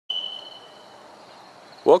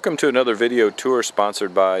Welcome to another video tour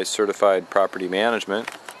sponsored by Certified Property Management.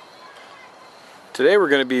 Today we're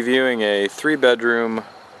going to be viewing a 3-bedroom,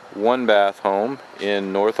 1-bath home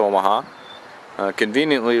in North Omaha,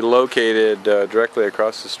 conveniently located directly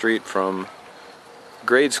across the street from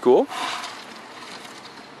grade school.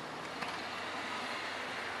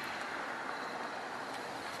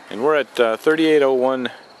 And we're at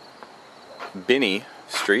 3801 Binney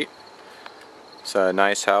Street. It's a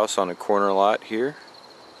nice house on a corner lot here.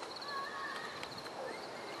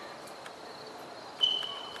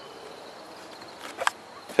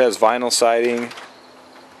 It has vinyl siding,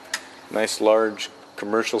 nice large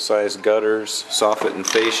commercial sized gutters, soffit and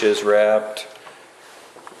fascias wrapped.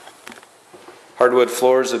 Hardwood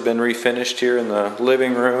floors have been refinished here in the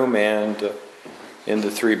living room and in the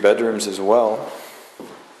 3 bedrooms as well.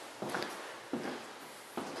 You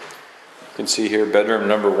can see here bedroom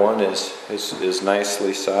number 1 is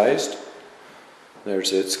nicely sized.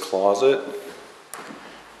 There's its closet.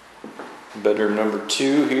 Bedroom number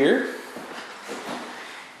 2 here.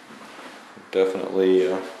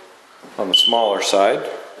 Definitely on the smaller side.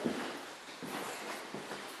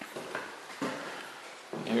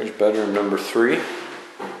 Here's bedroom number 3.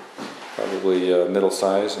 Probably middle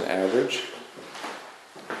size and average.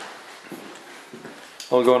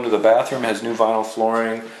 We'll go into the bathroom. It has new vinyl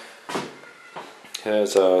flooring. It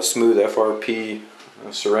has a smooth FRP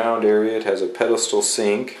surround area. It has a pedestal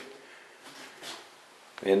sink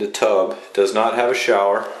and a tub. It does not have a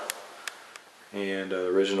shower. And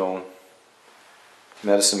original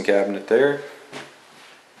medicine cabinet there,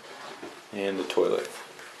 and the toilet.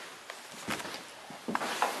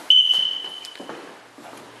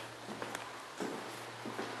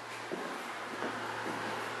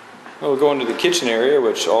 We'll go into the kitchen area,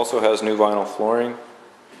 which also has new vinyl flooring.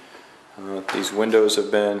 These windows have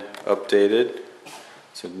been updated.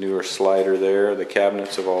 It's a newer slider there. The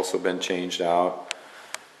cabinets have also been changed out.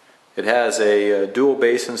 It has a dual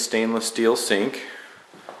basin stainless steel sink,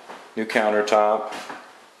 new countertop,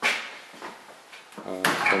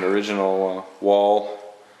 an original wall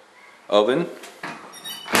oven,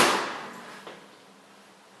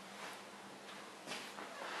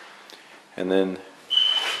 and then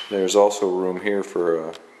there's also room here for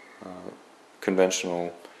a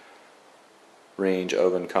conventional range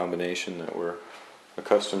oven combination that we're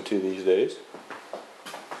accustomed to these days.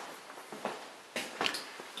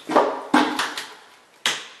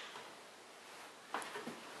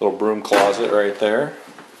 Little broom closet right there.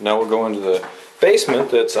 Now we'll go into the basement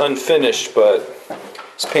that's unfinished, but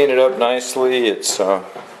it's painted up nicely. It's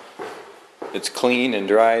clean and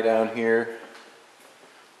dry down here.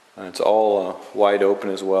 It's all wide open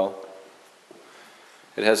as well.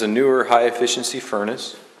 It has a newer high efficiency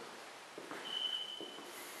furnace.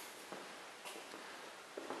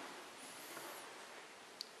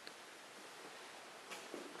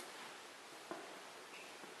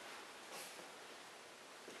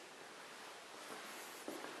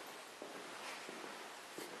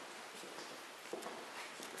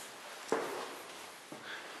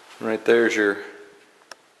 Right there's your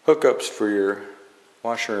hookups for your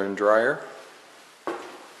washer and dryer.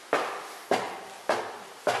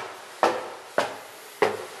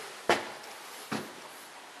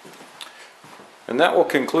 And that will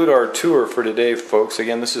conclude our tour for today, folks.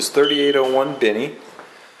 Again, this is 3801 Binney.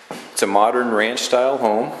 It's a modern ranch style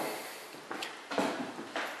home.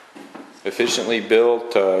 Efficiently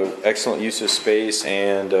built, excellent use of space,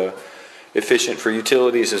 and efficient for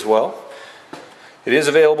utilities as well. It is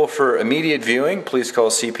available for immediate viewing. Please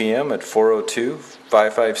call CPM at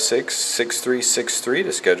 402-556-6363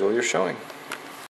 to schedule your showing.